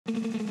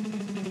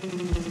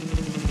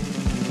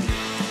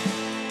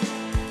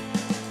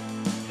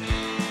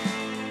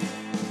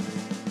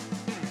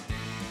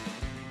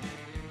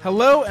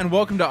Hello and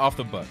welcome to Off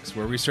the Books,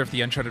 where we surf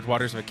the uncharted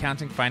waters of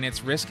accounting,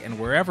 finance, risk, and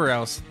wherever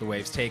else the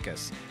waves take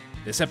us.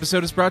 This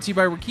episode is brought to you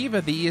by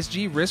Workiva, the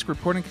ESG risk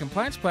reporting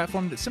compliance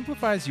platform that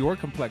simplifies your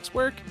complex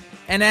work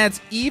and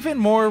adds even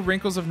more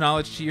wrinkles of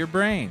knowledge to your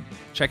brain.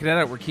 Check it out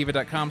at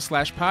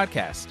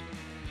workiva.com/podcast.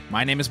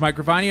 My name is Mike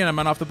Gravagno, and I'm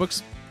an Off the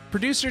Books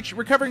producer,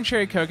 recovering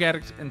cherry coke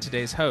addict, and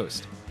today's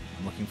host.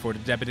 I'm looking forward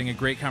to debating a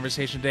great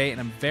conversation today,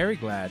 and I'm very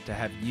glad to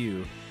have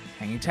you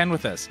hanging 10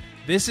 with us.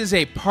 This is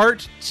a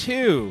part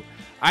 2.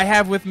 I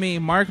have with me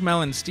Mark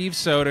Mellen, Steve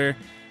Soter,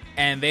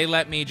 and they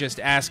let me just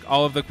ask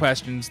all of the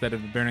questions that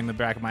have been burning the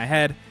back of my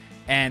head.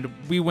 And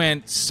we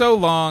went so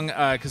long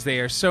because they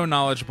are so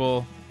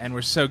knowledgeable and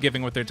we're so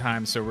giving with their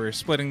time. So we're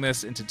splitting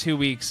this into 2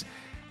 weeks.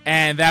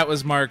 And that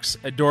was Mark's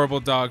adorable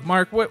dog.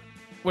 Mark, what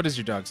is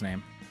your dog's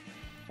name?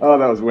 Oh,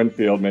 that was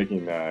Winfield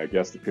making a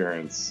guest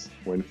appearance.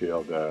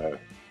 Winfield,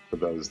 for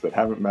those that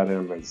haven't met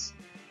him, is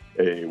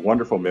a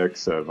wonderful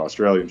mix of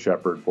Australian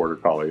Shepherd, Border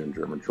Collie, and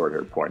German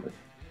Short-haired Pointer.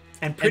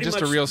 And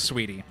just a real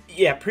sweetie.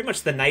 Yeah, pretty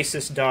much the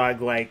nicest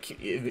dog,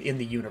 in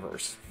the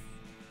universe.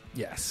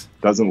 Yes.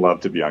 Doesn't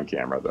love to be on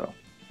camera, though.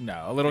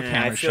 No, a little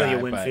camera shy. I feel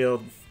you,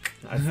 Winfield.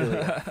 I feel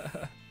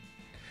you.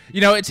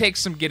 You know, it takes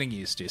some getting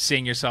used to.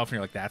 Seeing yourself and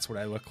you're like, that's what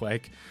I look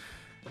like.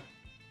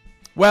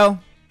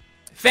 Well,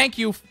 thank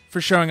you for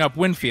showing up,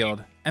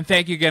 Winfield. And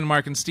thank you again,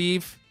 Mark and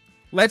Steve.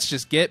 Let's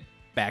just get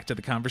back to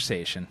the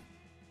conversation.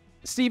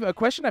 Steve, a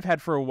question I've had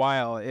for a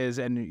while is,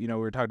 and we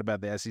were talking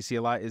about the SEC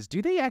a lot, is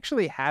do they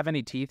actually have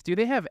any teeth? Do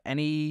they have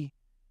any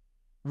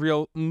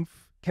real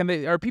oomph?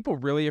 Are people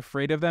really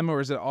afraid of them, or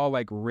is it all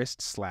like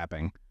wrist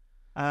slapping?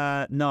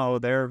 No,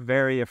 they're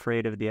very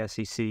afraid of the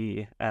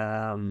SEC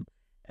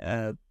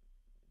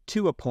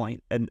to a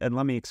point, and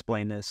let me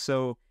explain this.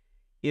 So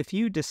if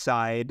you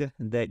decide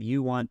that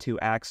you want to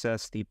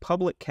access the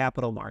public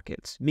capital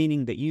markets,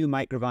 meaning that you,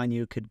 Mike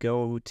Gravagno, could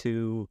go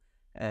to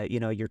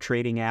your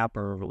trading app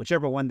or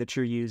whichever one that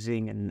you're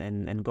using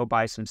and go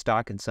buy some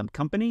stock in some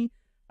company,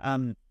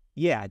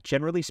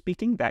 generally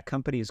speaking, that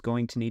company is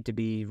going to need to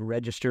be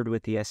registered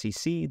with the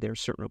SEC.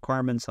 There's certain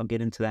requirements. I'll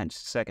get into that in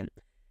just a second.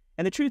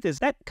 And the truth is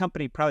that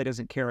company probably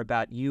doesn't care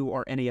about you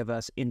or any of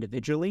us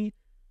individually,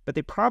 but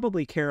they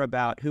probably care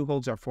about who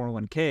holds our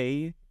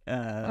 401k.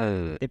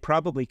 They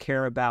probably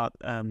care about,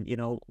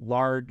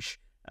 large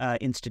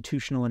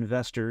institutional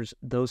investors,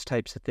 those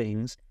types of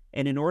things.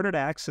 And in order to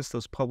access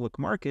those public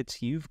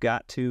markets, you've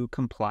got to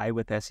comply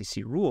with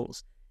SEC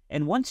rules.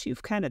 And once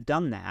you've kind of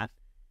done that,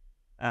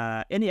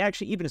 and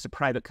actually, even as a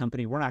private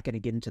company, we're not going to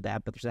get into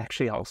that, but there's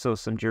actually also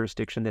some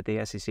jurisdiction that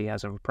the SEC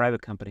has over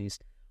private companies.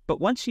 But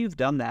once you've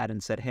done that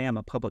and said, hey, I'm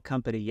a public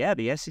company,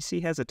 the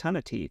SEC has a ton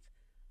of teeth,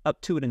 up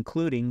to and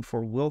including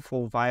for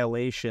willful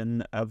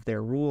violation of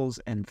their rules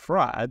and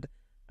fraud,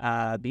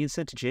 being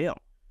sent to jail.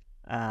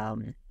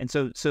 And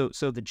so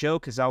the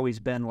joke has always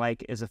been,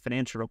 like, as a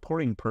financial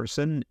reporting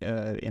person,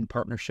 in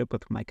partnership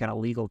with my kind of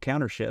legal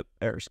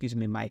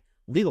my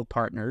legal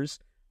partners,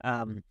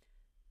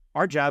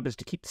 our job is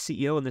to keep the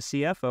CEO and the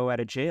CFO out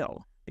of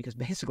jail, because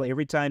basically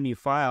every time you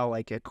file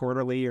like a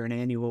quarterly or an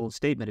annual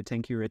statement, a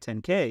 10Q or a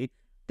 10K,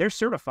 they're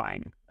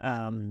certifying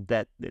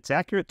that it's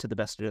accurate to the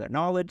best of their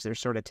knowledge. They're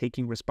sort of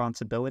taking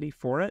responsibility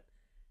for it.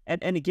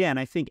 And again,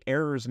 I think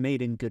errors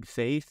made in good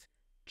faith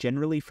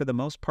generally, for the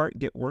most part,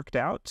 get worked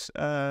out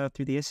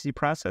through the SEC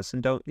process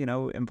and don't,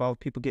 involve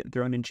people getting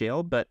thrown in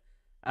jail. But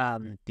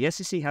the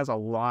SEC has a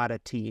lot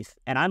of teeth,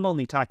 and I'm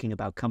only talking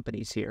about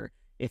companies here.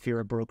 If you're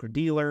a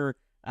broker-dealer,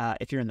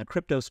 if you're in the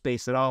crypto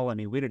space at all, I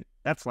mean,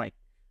 that's like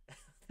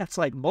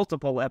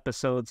multiple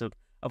episodes of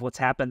what's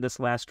happened this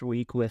last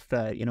week with,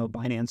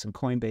 Binance and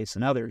Coinbase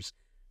and others.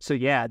 So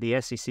yeah,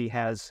 the SEC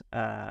has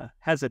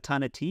a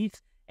ton of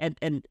teeth. And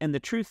the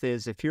truth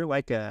is, if you're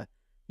like the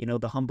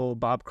humble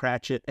Bob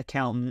Cratchit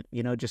accountant,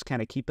 just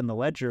kind of keeping the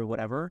ledger or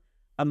whatever,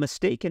 a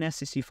mistake in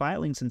SEC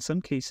filings in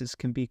some cases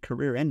can be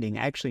career-ending.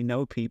 I actually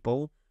know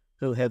people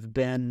who have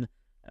been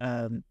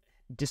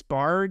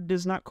disbarred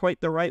is not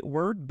quite the right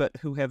word, but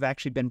who have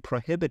actually been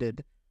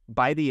prohibited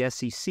by the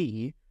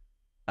SEC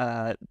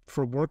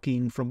from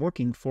working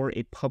for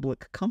a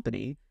public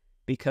company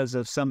because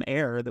of some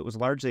error that was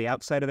largely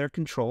outside of their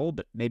control,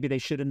 but maybe they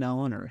should have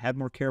known or had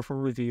more careful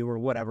review or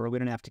whatever. We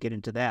don't have to get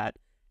into that.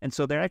 And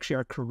so there actually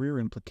are career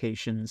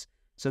implications.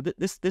 So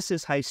this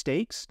is high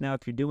stakes. Now,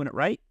 if you're doing it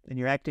right and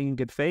you're acting in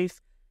good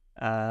faith,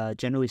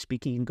 generally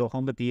speaking, you can go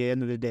home at the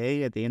end of the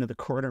day, at the end of the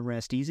quarter, and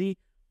rest easy.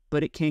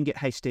 But it can get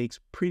high stakes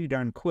pretty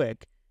darn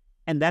quick.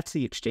 And that's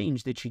the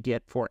exchange that you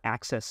get for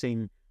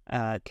accessing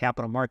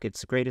capital markets.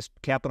 The greatest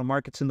capital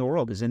markets in the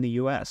world is in the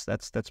U.S.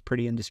 That's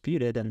pretty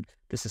undisputed. And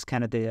this is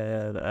kind of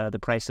the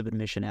price of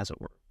admission, as it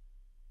were.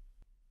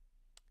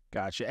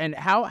 Gotcha. And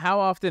how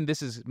often,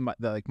 this is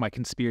my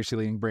conspiracy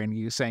leaning brain,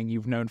 you saying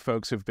you've known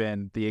folks who've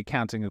been the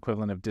accounting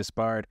equivalent of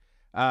disbarred.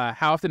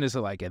 How often is it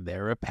like, and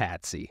they're a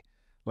patsy?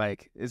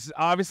 Like, it's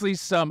obviously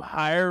some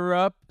higher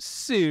up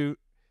suit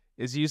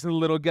is using the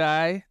little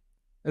guy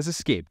as a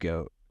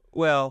scapegoat.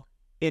 Well,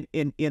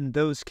 in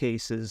those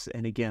cases,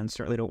 and again,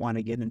 certainly don't want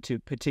to get into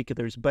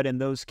particulars, but in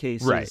those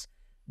cases, Right.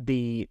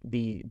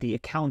 the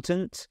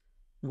accountant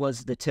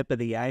was the tip of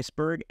the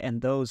iceberg,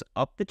 and those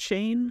up the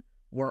chain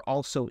were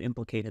also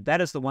implicated.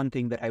 That is the one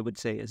thing that I would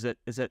say is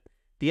that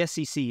the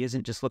SEC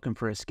isn't just looking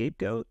for a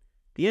scapegoat.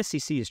 The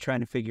SEC is trying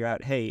to figure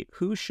out, hey,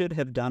 who should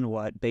have done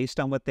what based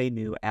on what they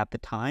knew at the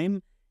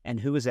time, and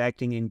who is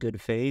acting in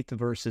good faith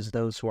versus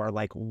those who are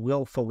like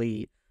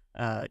willfully,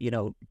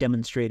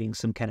 demonstrating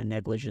some kind of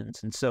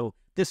negligence. And so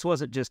this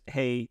wasn't just,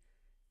 hey,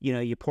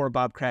 you poor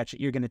Bob Cratchit,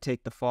 you're going to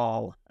take the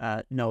fall.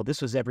 No,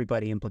 this was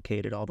everybody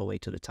implicated all the way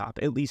to the top,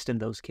 at least in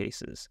those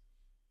cases.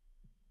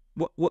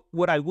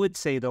 What I would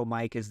say, though,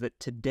 Mike, is that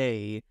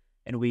today,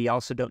 and we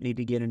also don't need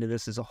to get into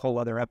this as a whole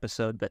other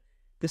episode, but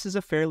this is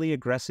a fairly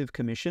aggressive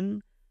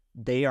commission.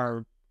 They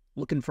are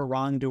looking for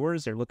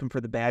wrongdoers. They're looking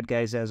for the bad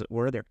guys, as it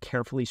were. They're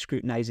carefully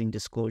scrutinizing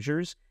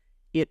disclosures.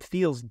 It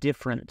feels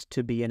different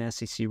to be in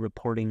SEC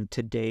reporting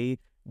today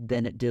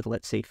than it did,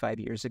 let's say, 5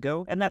 years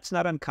ago. And that's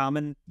not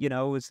uncommon.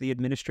 As the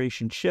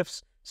administration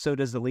shifts, so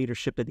does the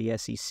leadership of the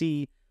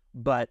SEC.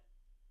 But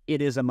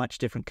it is a much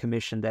different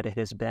commission that it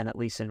has been, at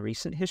least in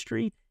recent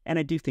history. And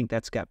I do think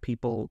that's got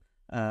people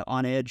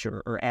on edge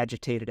or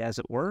agitated, as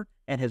it were,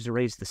 and has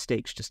raised the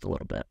stakes just a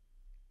little bit.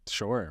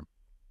 Sure.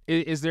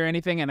 Is there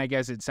anything, and I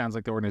guess it sounds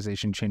like the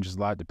organization changes a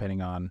lot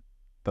depending on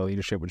the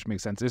leadership, which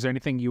makes sense. Is there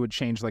anything you would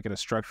change like at a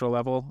structural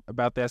level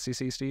about the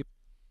SEC, Steve?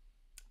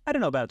 I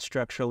don't know about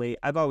structurally.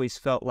 I've always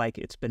felt like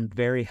it's been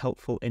very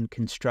helpful and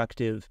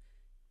constructive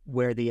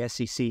where the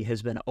SEC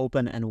has been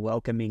open and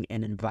welcoming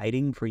and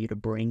inviting for you to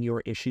bring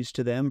your issues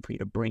to them, for you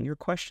to bring your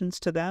questions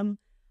to them.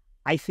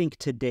 I think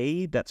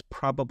today that's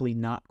probably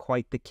not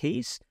quite the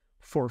case,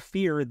 for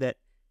fear that,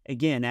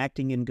 again,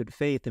 acting in good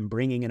faith and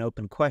bringing an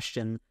open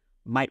question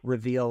might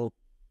reveal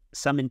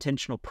some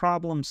intentional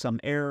problem, some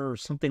error, or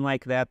something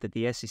like that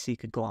the SEC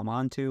could glom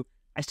onto.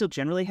 I still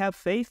generally have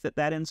faith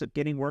that ends up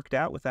getting worked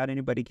out without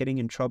anybody getting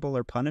in trouble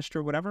or punished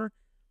or whatever.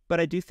 But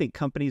I do think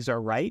companies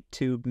are right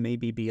to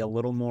maybe be a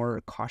little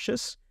more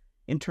cautious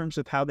in terms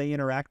of how they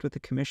interact with the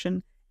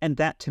commission. And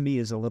that, to me,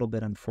 is a little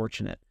bit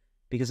unfortunate,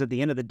 because at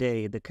the end of the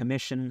day, the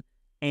commission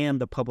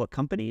and the public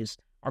companies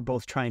are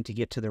both trying to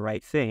get to the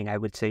right thing, I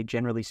would say,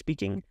 generally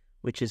speaking,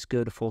 which is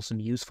good, fulsome,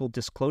 useful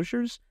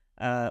disclosures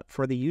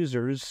for the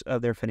users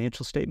of their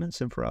financial statements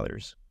and for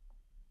others.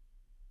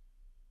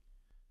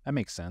 That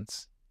makes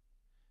sense.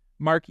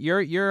 Mark,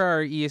 you're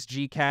our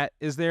ESG cat.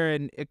 Is there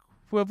an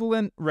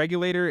equivalent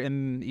regulator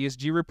in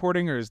ESG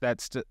reporting, or is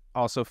that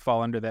also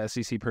fall under the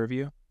SEC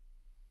purview?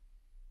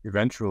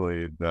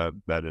 Eventually,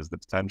 that is the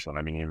potential.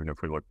 I mean, even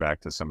if we look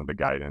back to some of the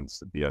guidance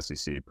that the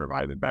SEC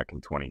provided back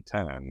in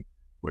 2010,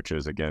 which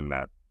is, again,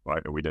 that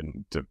we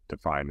didn't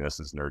define this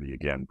as nerdy,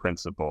 again,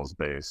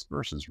 principles-based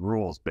versus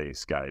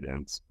rules-based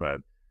guidance, but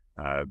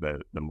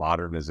the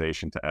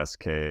modernization to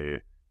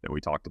SK that we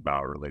talked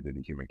about related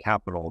to human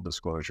capital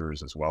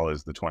disclosures, as well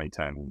as the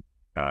 2010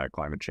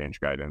 climate change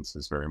guidance,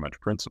 is very much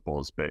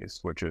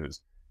principles-based, which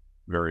is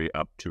very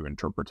up to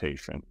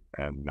interpretation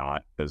and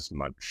not as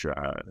much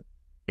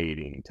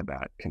aiding to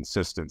that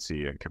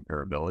consistency and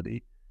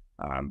comparability.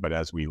 But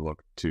as we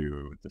look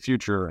to the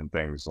future and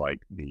things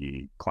like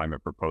the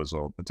climate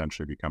proposal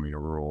potentially becoming a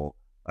rule,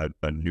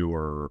 a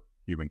newer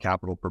human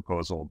capital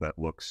proposal that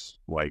looks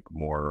like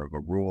more of a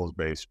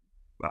rules-based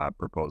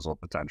proposal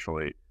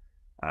potentially,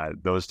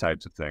 those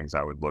types of things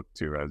I would look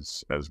to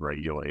as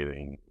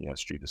regulating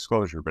ESG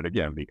disclosure. But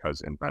again,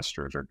 because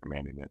investors are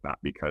demanding it, not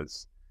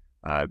because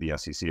the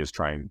SEC is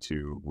trying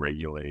to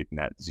regulate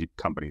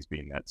companies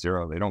being net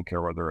zero. They don't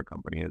care whether a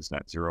company is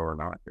net zero or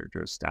not. They're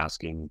just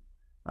asking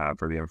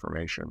for the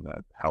information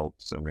that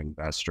helps an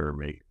investor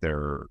make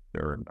their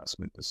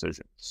investment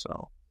decisions.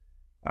 So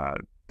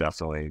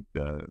definitely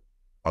the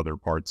other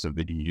parts of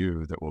the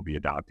EU that will be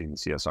adopting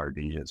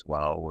CSRD as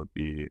well would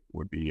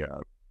be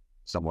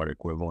somewhat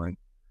equivalent.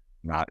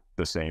 Not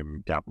the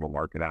same capital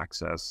market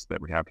access that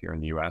we have here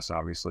in the U.S.,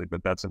 obviously,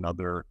 but that's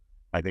another,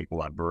 I think,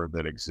 lever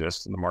that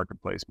exists in the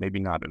marketplace.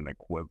 Maybe not an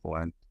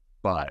equivalent,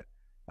 but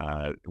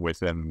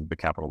within the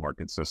capital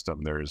market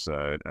system, there's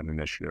an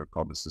initiative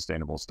called the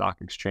Sustainable Stock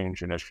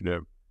Exchange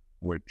Initiative,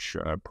 which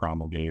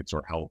promulgates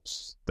or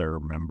helps their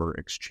member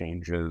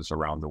exchanges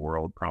around the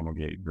world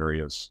promulgate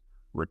various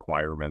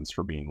requirements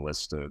for being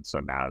listed. So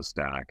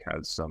NASDAQ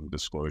has some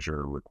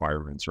disclosure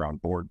requirements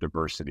around board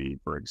diversity,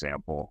 for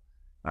example,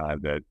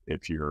 that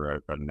if you're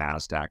a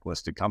NASDAQ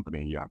listed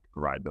company, you have to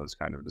provide those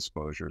kind of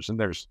disclosures. And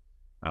there's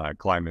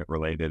climate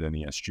related and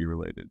ESG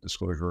related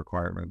disclosure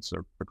requirements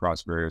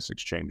across various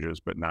exchanges,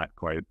 but not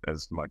quite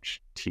as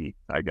much teeth,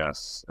 I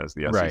guess, as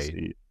the SEC.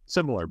 Right.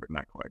 Similar, but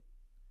not quite.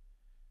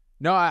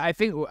 No, I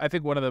think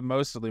one of the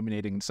most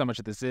illuminating, so much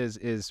of this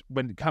is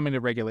when coming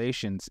to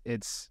regulations,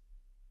 it's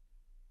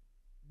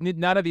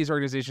none of these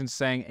organizations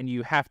saying, and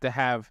you have to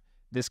have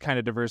this kind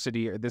of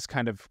diversity or this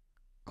kind of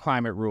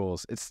climate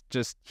rules. It's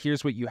just,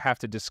 here's what you have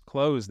to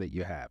disclose that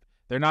you have.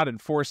 They're not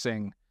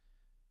enforcing.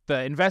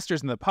 The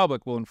investors and the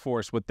public will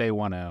enforce what they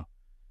want to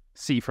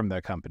see from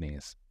the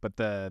companies. But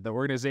the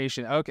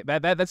organization, okay,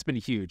 that's been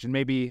huge. And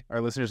maybe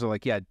our listeners are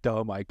like, yeah,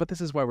 duh, Mike, but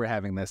this is why we're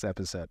having this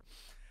episode.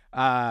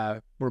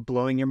 We're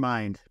blowing your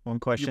mind one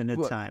question at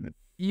a time.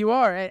 You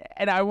are.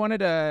 And I wanted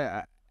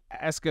to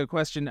ask a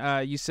question.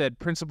 You said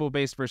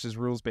principle-based versus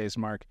rules-based,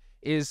 Mark.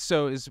 Is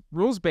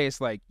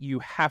rules-based like you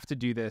have to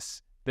do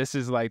this? This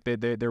is like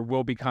there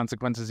will be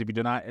consequences if you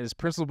do not. Is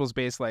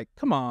principles-based like,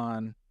 come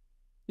on,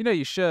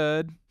 you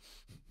should?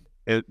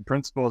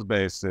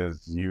 Principles-based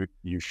is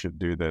you should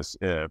do this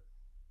if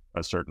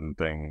a certain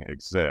thing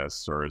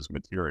exists or is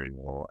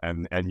material,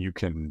 and you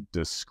can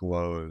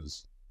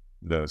disclose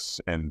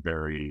this in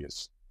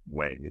various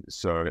ways.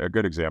 So a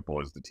good example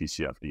is the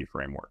TCFD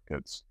framework.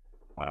 It's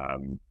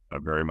a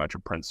very much a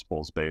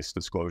principles-based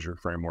disclosure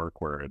framework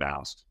where it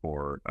asks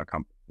for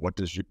what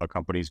does a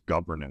company's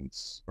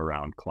governance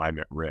around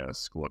climate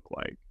risk look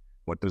like?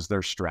 What does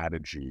their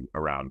strategy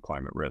around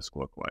climate risk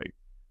look like?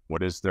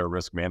 What is their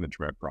risk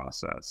management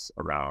process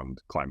around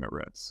climate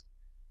risk?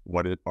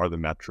 What are the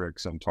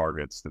metrics and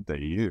targets that they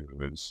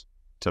use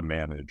to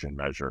manage and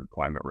measure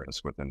climate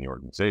risk within the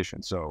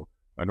organization? So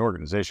an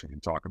organization can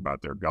talk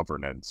about their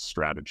governance,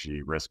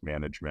 strategy, risk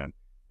management,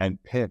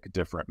 and pick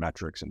different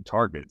metrics and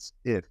targets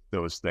if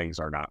those things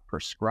are not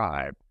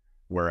prescribed.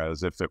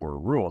 Whereas if it were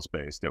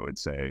rules-based, it would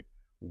say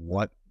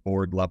what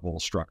board-level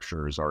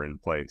structures are in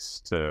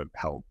place to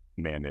help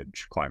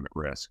manage climate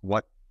risk,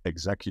 what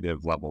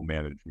executive-level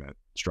management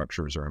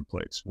structures are in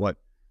place, what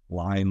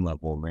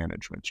line-level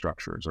management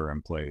structures are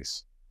in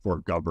place for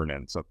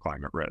governance of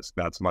climate risk.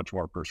 That's much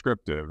more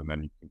prescriptive, and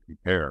then you can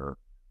compare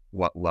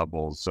what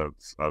levels of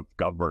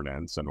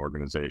governance an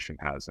organization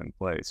has in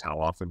place. How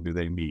often do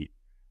they meet?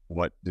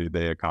 What do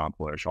they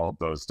accomplish? All of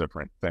those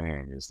different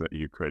things that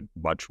you could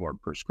much more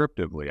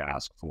prescriptively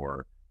ask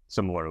for.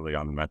 Similarly,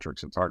 on the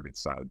metrics and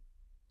targets side,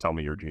 tell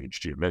me your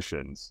GHG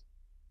emissions.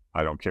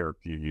 I don't care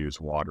if you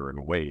use water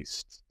and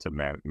waste to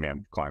manage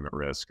climate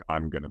risk.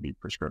 I'm going to be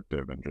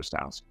prescriptive and just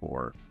ask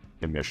for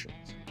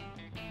emissions.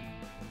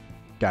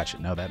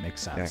 Gotcha. No, that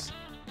makes sense.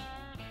 Yeah.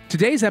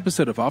 Today's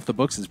episode of Off the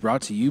Books is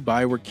brought to you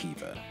by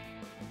Workiva.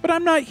 But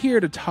I'm not here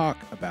to talk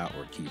about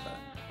Workiva.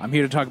 I'm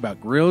here to talk about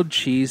grilled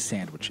cheese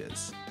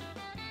sandwiches.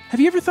 Have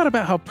you ever thought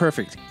about how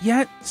perfect,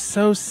 yet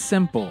so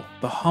simple,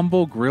 the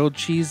humble grilled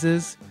cheese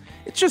is?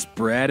 It's just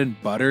bread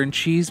and butter and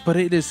cheese, but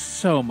it is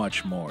so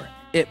much more.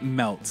 It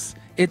melts.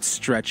 It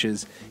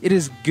stretches. It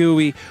is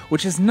gooey,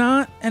 which is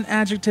not an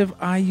adjective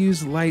I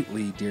use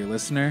lightly, dear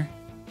listener.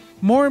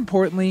 More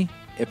importantly,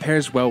 it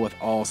pairs well with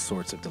all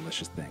sorts of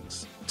delicious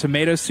things.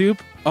 Tomato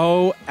soup?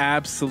 Oh,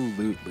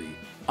 absolutely.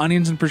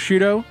 Onions and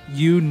prosciutto?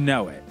 You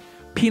know it.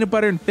 Peanut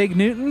butter and fig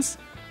Newtons?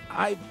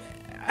 I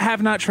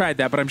have not tried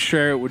that, but I'm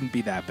sure it wouldn't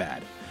be that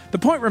bad. The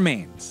point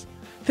remains.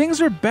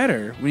 Things are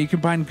better when you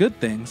combine good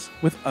things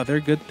with other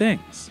good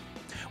things,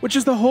 which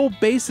is the whole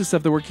basis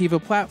of the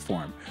Workiva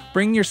platform.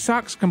 Bring your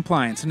SOX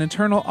compliance and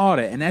internal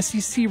audit and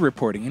SEC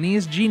reporting and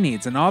ESG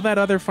needs and all that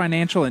other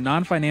financial and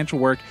non-financial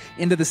work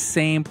into the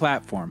same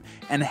platform,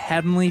 and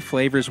heavenly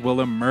flavors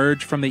will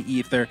emerge from the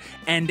ether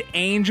and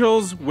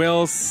angels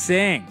will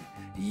sing.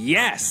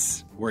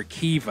 Yes,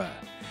 Workiva.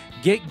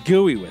 Get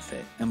gooey with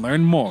it and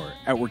learn more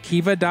at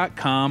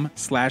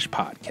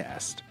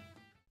workiva.com/podcast.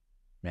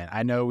 Man,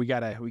 I know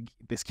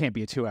this can't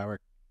be a 2-hour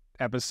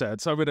episode,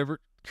 so I'm going to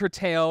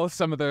curtail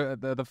some of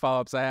the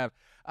follow-ups I have.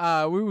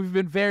 We've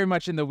been very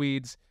much in the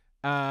weeds,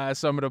 so I'm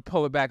going to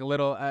pull it back a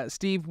little.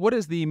 Steve, what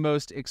is the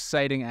most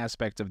exciting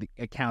aspect of the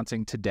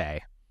accounting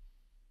today?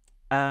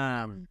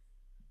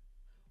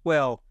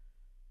 Well,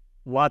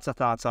 lots of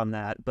thoughts on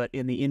that, but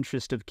in the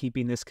interest of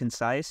keeping this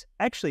concise,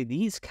 actually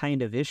these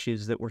kind of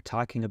issues that we're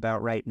talking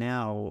about right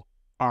now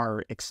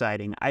are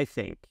exciting, I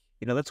think.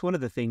 That's one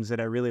of the things that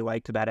I really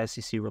liked about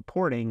SEC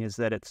reporting is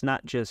that it's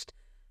not just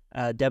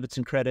debits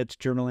and credits,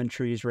 journal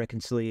entries,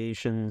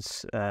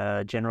 reconciliations,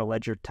 general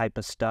ledger type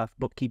of stuff.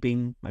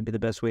 Bookkeeping might be the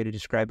best way to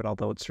describe it,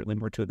 although it's certainly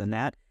more to it than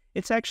that.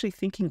 It's actually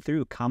thinking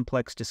through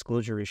complex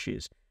disclosure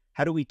issues.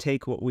 How do we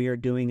take what we are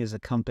doing as a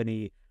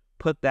company,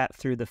 put that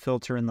through the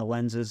filter and the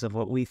lenses of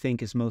what we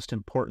think is most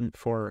important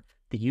for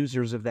the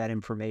users of that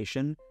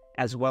information,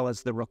 as well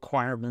as the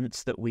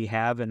requirements that we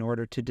have in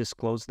order to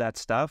disclose that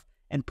stuff,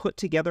 and put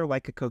together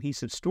like a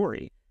cohesive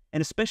story.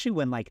 And especially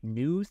when like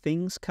new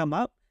things come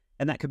up,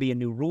 and that could be a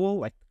new rule,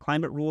 like the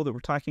climate rule that we're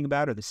talking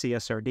about, or the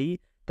CSRD.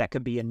 That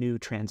could be a new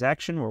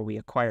transaction where we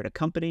acquired a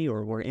company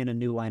or we're in a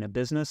new line of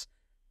business.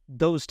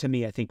 Those, to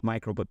me, I think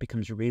microbook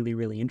becomes really,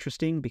 really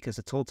interesting because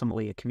it's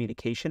ultimately a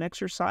communication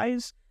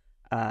exercise.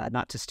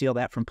 Not to steal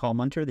that from Paul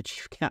Munter, the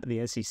chief accountant of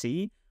the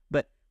SEC,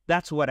 but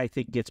that's what I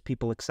think gets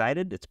people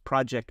excited. It's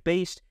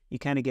project-based. You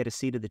kind of get a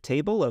seat at the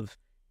table of,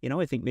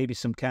 I think maybe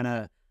some kind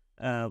of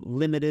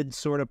limited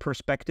sort of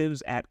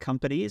perspectives at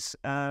companies.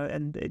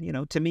 And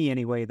to me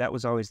anyway, that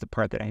was always the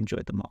part that I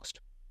enjoyed the most.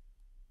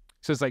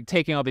 So it's like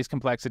taking all these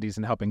complexities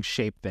and helping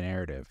shape the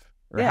narrative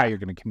or how you're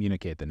going to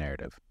communicate the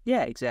narrative.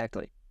 Yeah,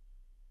 exactly.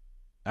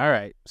 All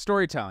right.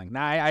 Storytelling.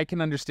 Now, I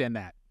can understand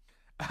that.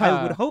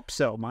 I would hope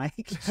so,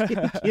 Mike.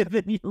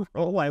 Given your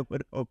role, I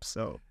would hope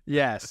so.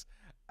 Yes.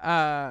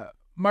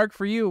 Mark,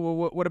 for you,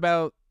 what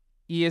about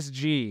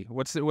ESG?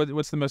 What's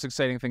the most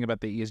exciting thing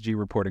about the ESG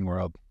reporting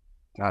world?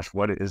 Gosh,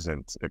 what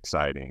isn't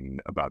exciting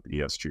about the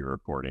ESG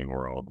reporting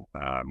world,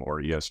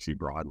 or ESG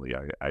broadly?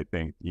 I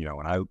think,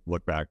 when I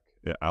look back,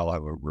 I'll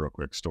have a real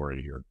quick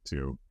story here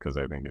too, because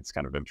I think it's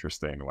kind of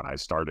interesting. When I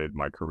started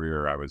my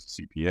career, I was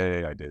a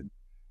CPA. I did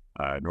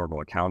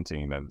normal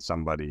accounting, and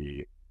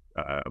somebody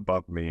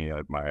above me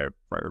at my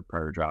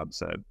prior job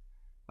said,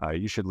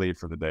 you should leave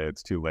for the day.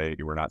 It's too late.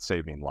 You were not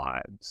saving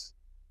lives.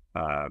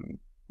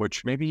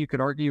 Which maybe you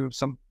could argue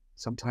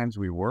sometimes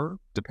we were,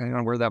 depending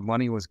on where that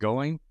money was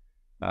going,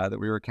 that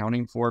we were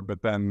accounting for.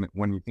 But then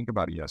when you think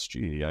about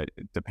ESG,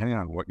 depending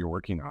on what you're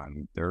working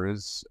on, there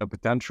is a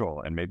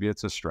potential, and maybe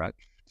it's a stretch,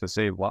 to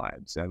save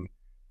lives. And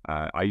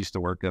I used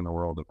to work in the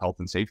world of health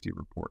and safety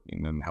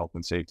reporting and health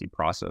and safety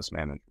process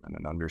management,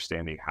 and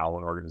understanding how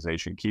an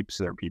organization keeps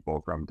their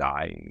people from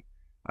dying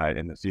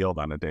in the field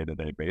on a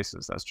day-to-day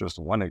basis. That's just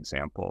one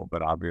example.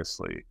 But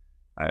obviously,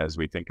 as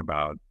we think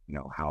about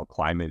how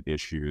climate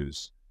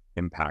issues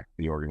impact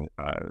the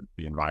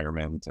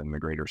environment and the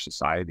greater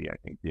society, I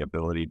think the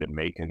ability to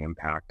make an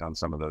impact on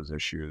some of those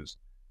issues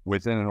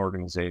within an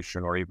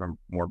organization, or even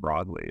more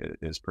broadly,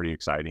 is pretty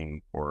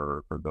exciting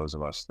for those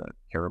of us that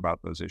care about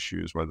those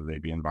issues, whether they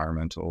be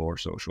environmental or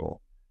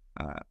social,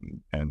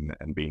 and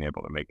being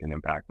able to make an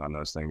impact on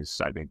those things,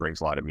 I think,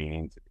 brings a lot of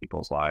meaning to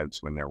people's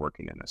lives when they're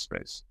working in this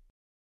space.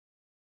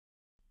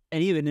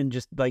 And even in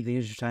just like the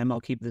interest of time,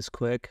 I'll keep this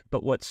quick.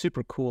 But what's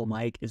super cool,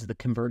 Mike, is the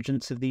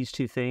convergence of these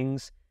two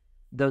things.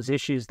 Those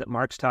issues that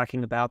Mark's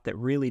talking about that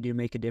really do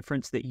make a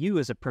difference, that you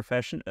as a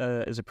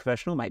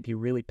professional might be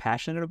really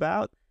passionate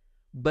about.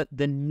 But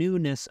the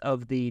newness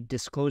of the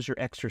disclosure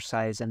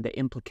exercise and the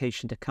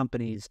implication to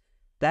companies,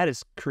 that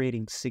is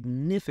creating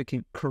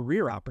significant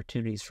career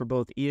opportunities for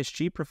both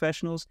ESG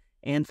professionals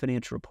and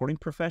financial reporting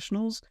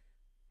professionals.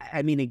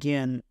 I mean,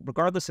 again,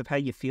 regardless of how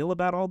you feel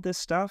about all this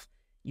stuff,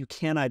 you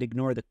cannot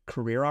ignore the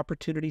career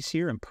opportunities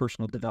here and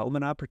personal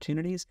development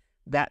opportunities.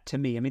 That, to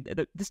me, I mean,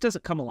 this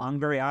doesn't come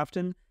along very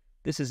often.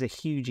 This is a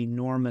huge,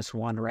 enormous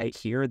one right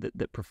here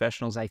that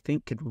professionals, I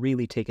think, could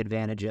really take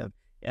advantage of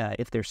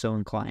if they're so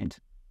inclined.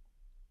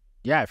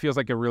 Yeah, it feels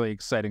like a really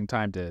exciting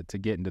time to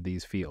get into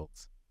these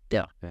fields.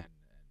 Yeah. And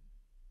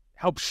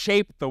help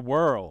shape the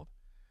world.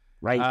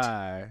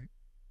 Right.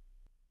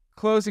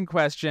 Closing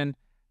question.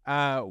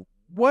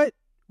 What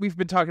we've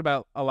been talking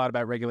about a lot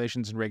about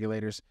regulations and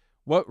regulators.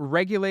 What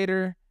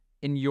regulator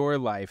in your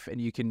life, and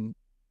you can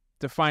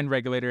define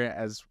regulator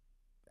as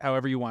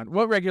however you want,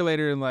 what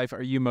regulator in life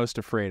are you most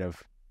afraid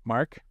of?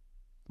 Mark,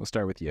 we'll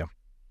start with you.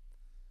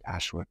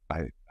 Gosh,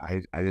 I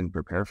didn't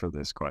prepare for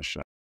this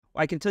question.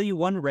 I can tell you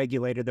one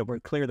regulator that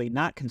we're clearly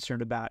not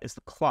concerned about is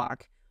the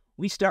clock.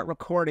 We start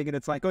recording and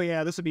it's like, oh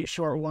yeah, this will be a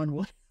short one.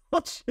 We'll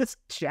just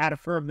chat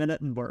for a minute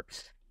and we're,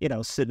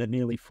 sitting at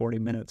nearly 40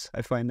 minutes.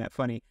 I find that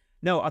funny.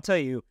 No, I'll tell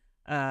you,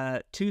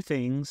 two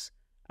things.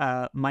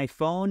 My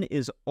phone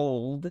is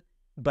old,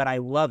 but I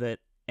love it.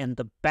 And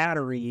the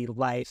battery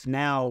life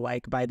now,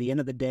 like by the end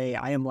of the day,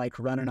 I am like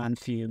running on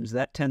fumes.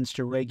 That tends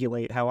to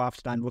regulate how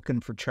often I'm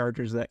looking for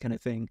chargers, that kind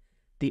of thing.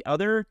 The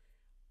other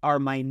are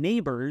my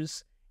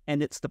neighbors,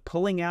 and it's the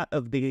pulling out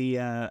of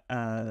the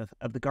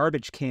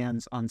garbage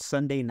cans on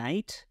Sunday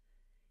night.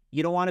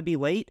 You don't want to be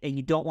late, and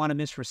you don't want to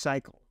miss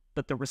recycle.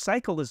 But the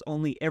recycle is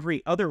only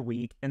every other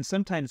week, and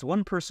sometimes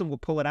one person will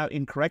pull it out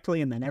incorrectly,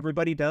 and then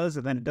everybody does,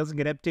 and then it doesn't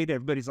get updated.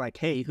 Everybody's like,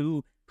 hey,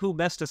 who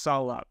messed us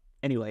all up?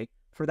 Anyway,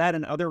 for that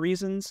and other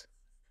reasons,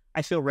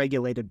 I feel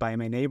regulated by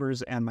my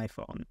neighbors and my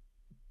phone.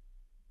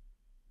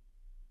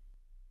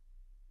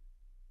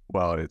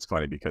 Well, it's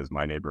funny because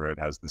my neighborhood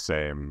has the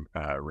same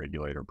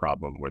regulator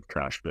problem with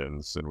trash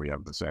bins, and we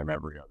have the same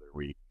every other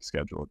week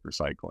scheduled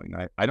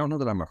recycling. I don't know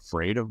that I'm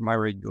afraid of my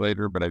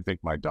regulator, but I think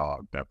my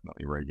dog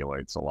definitely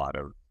regulates a lot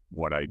of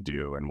what I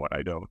do and what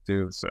I don't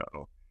do. So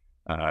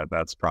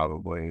that's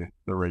probably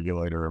the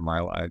regulator in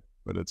my life,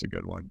 but it's a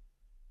good one.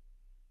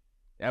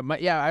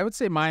 I would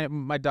say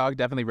my dog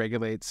definitely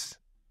regulates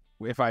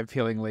if I'm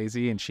feeling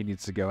lazy and she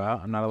needs to go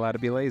out. I'm not allowed to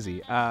be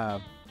lazy.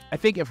 I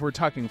think if we're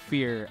talking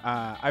fear,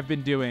 I've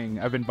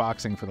been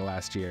boxing for the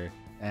last year,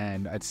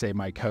 and I'd say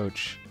my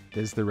coach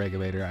is the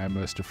regulator I'm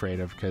most afraid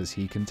of, because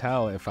he can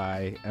tell if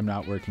I am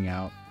not working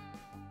out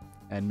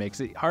and makes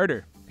it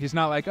harder. He's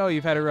not like, oh,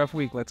 you've had a rough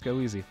week, let's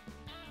go easy.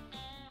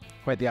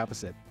 Quite the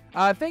opposite.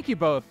 Thank you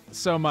both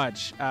so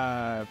much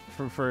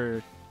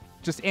for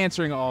just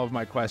answering all of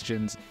my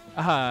questions.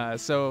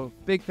 So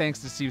big thanks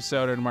to Steve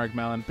Soter and Mark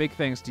Mellen. Big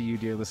thanks to you,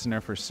 dear listener,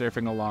 for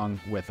surfing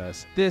along with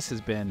us. This has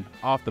been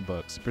Off the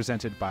Books,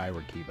 presented by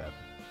Workiva.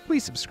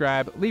 Please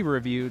subscribe, leave a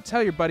review,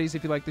 tell your buddies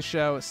if you like the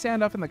show,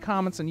 stand off in the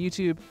comments on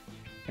YouTube,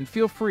 and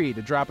feel free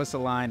to drop us a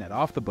line at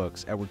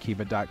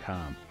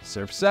offthebooks@workiva.com.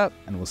 Surf's up,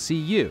 and we'll see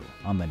you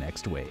on the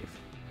next wave.